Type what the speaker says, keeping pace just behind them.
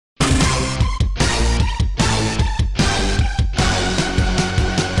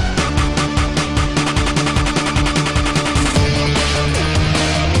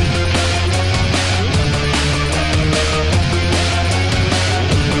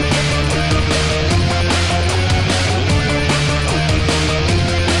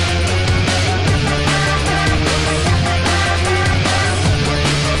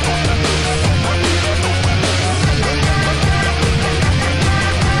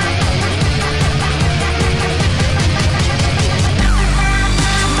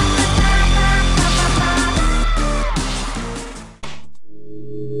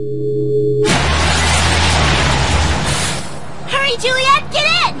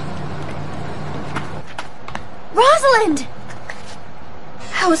Rosalind!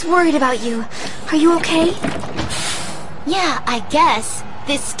 I was worried about you. Are you okay? Yeah, I guess.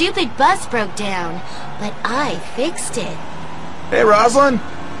 This stupid bus broke down, but I fixed it. Hey, Rosalind.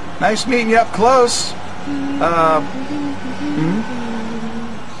 Nice meeting you up close.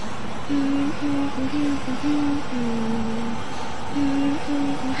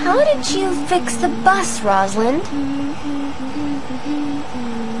 How did you fix the bus, Rosalind?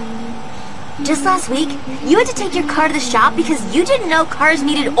 Just last week, you had to take your car to the shop because you didn't know cars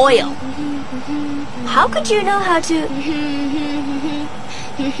needed oil. How could you know how to...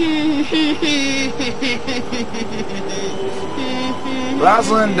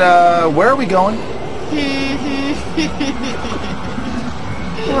 Rosalind, where are we going?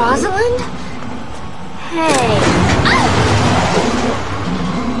 Rosalind? Hey.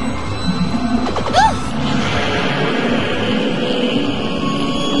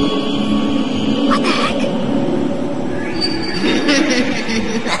 What the heck?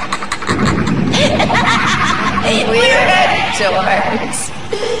 We're towards.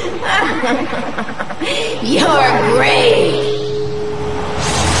 You're great.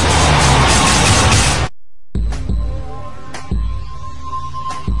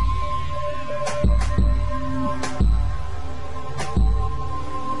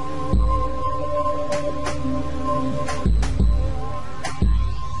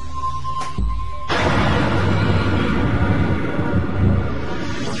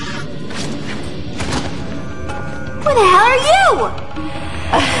 Where the hell are you?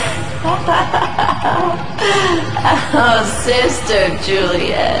 Oh, Sister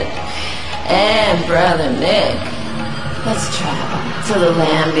Juliet and Brother Nick, let's travel to the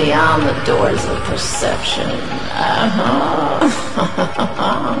land beyond the doors of perception.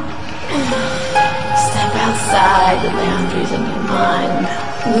 Step outside the boundaries of your mind.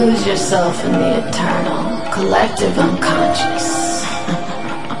 Lose yourself in the eternal, collective unconscious.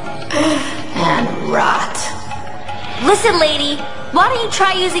 And rot. Listen, lady, why don't you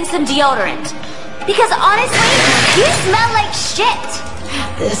try using some deodorant? Because honestly, you smell like shit.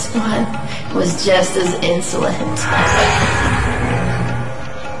 This one was just as insolent.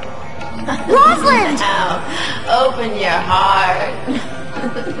 Rosalind! Now, open your heart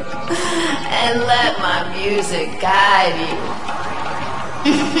and let my music guide you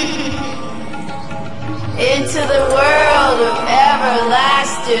into the world of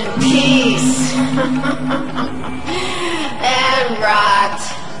everlasting peace and rot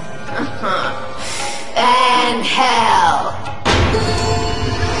and hell.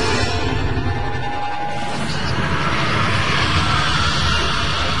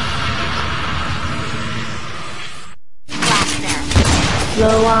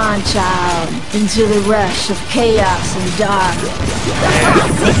 Flow on, child, into the rush of chaos and dark.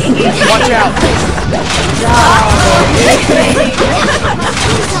 Watch out!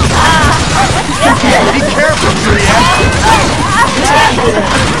 Be careful, Juliet!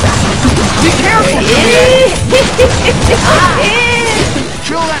 Be careful, Juliet!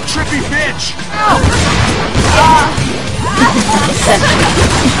 Kill that trippy bitch!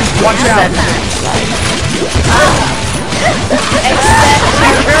 Watch out!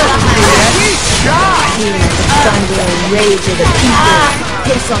 Hear the thunder and rage of the people,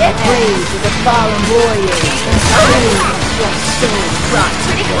 piss on the praise of the fallen warriors, and scream your soul brought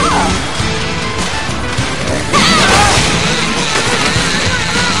to them.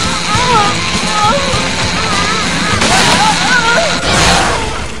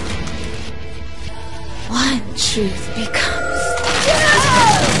 One truth becomes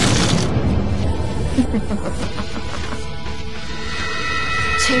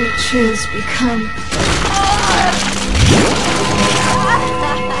two truths become...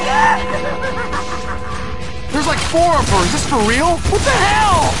 There's like 4 of her. Is this for real? What the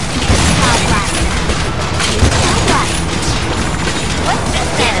hell? What's this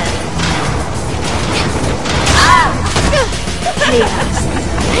then?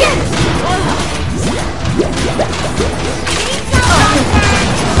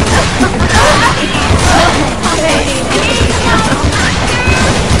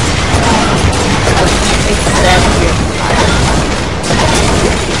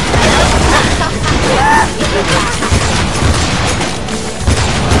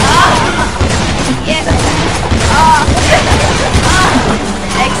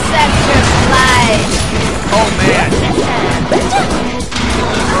 Oh man!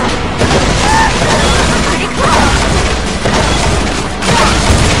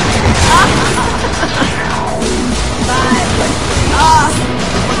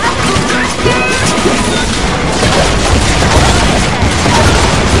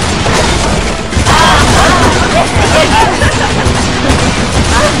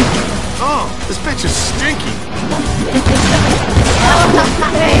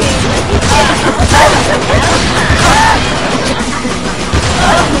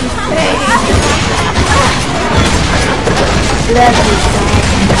 Let me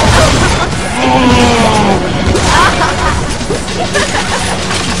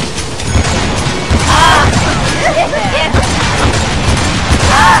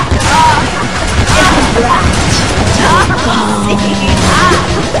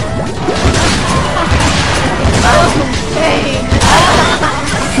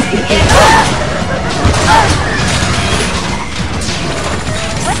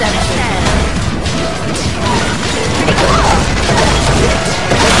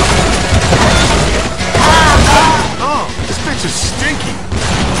This bitch is stinky.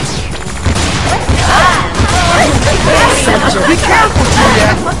 Be careful,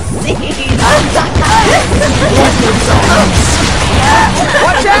 Juliet!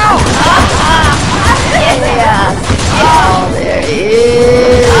 Watch out! all there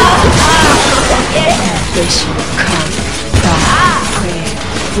is. Salvation, comfort, thought, prayer,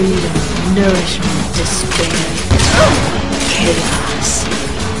 freedom, nourishment, despair, chaos.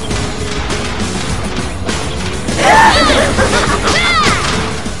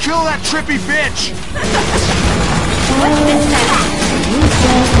 Kill that trippy bitch!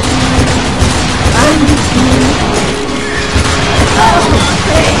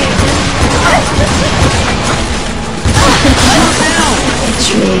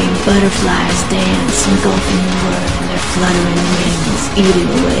 Betraying butterflies dance, engulfing the world in their fluttering wings, eating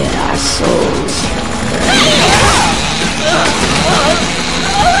away at our souls.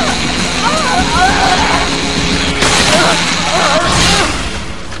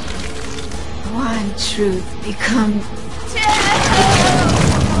 One truth becomes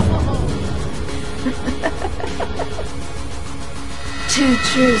two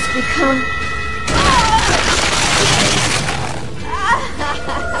truths become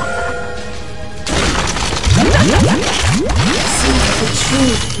see the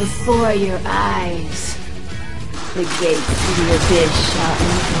truth before your eyes. The gates to the abyss shall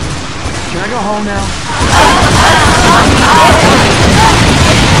open. Can I go home now?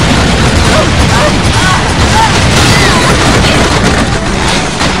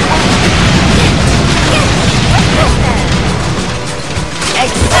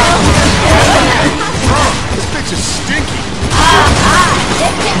 This bitch is stinky.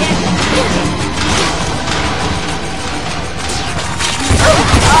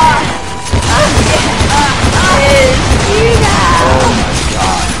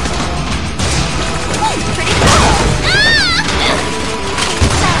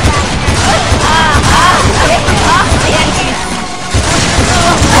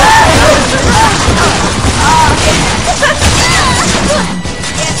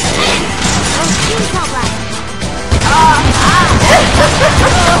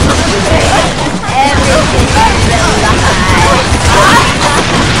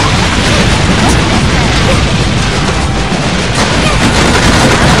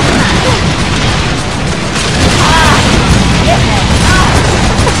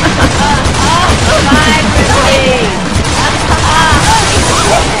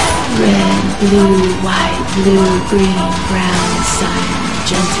 blue, white, blue, green, brown, cyan,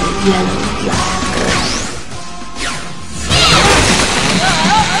 gentle, yellow, black, earth.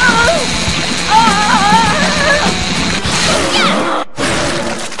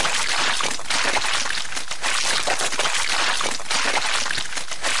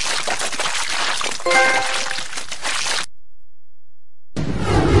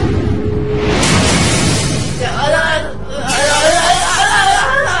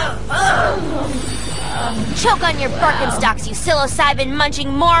 Choke on your Birkenstocks, you psilocybin-munching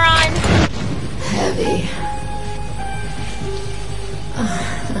moron! Heavy.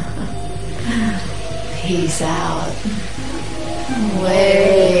 Peace out.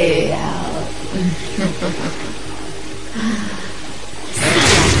 Way out.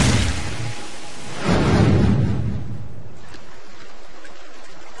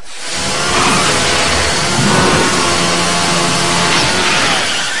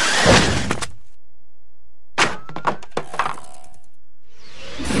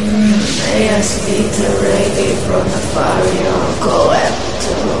 May I speak to Reggae from the fiery Uncle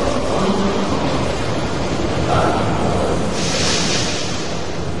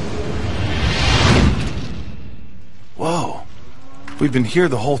Whoa. We've been here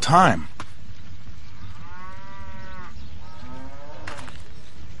the whole time.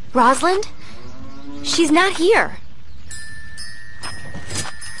 Rosalind? She's not here.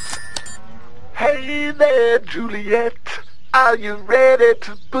 Hey there, Juliet. Are you ready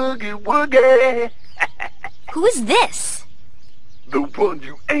to boogie woogie? Who is this? The one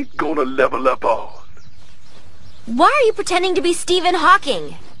you ain't gonna level up on. Why are you pretending to be Stephen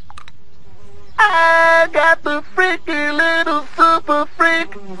Hawking? I got the freaky little super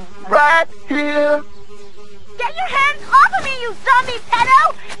freak right here. Get your hands off of me, you zombie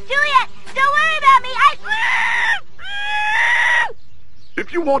pedo! Juliet, don't worry about me,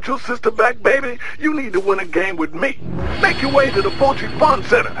 If you want your sister back, baby, you need to win a game with me. Make your way to the Poultry Fun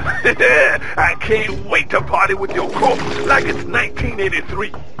Center. I can't wait to party with your corpse like it's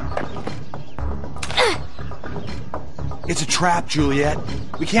 1983. It's a trap, Juliet.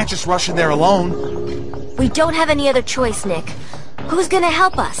 We can't just rush in there alone. We don't have any other choice, Nick. Who's gonna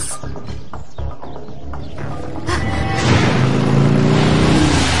help us?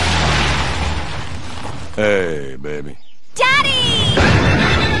 Hey, baby. Daddy!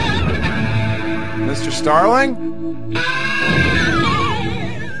 Mr. Starling?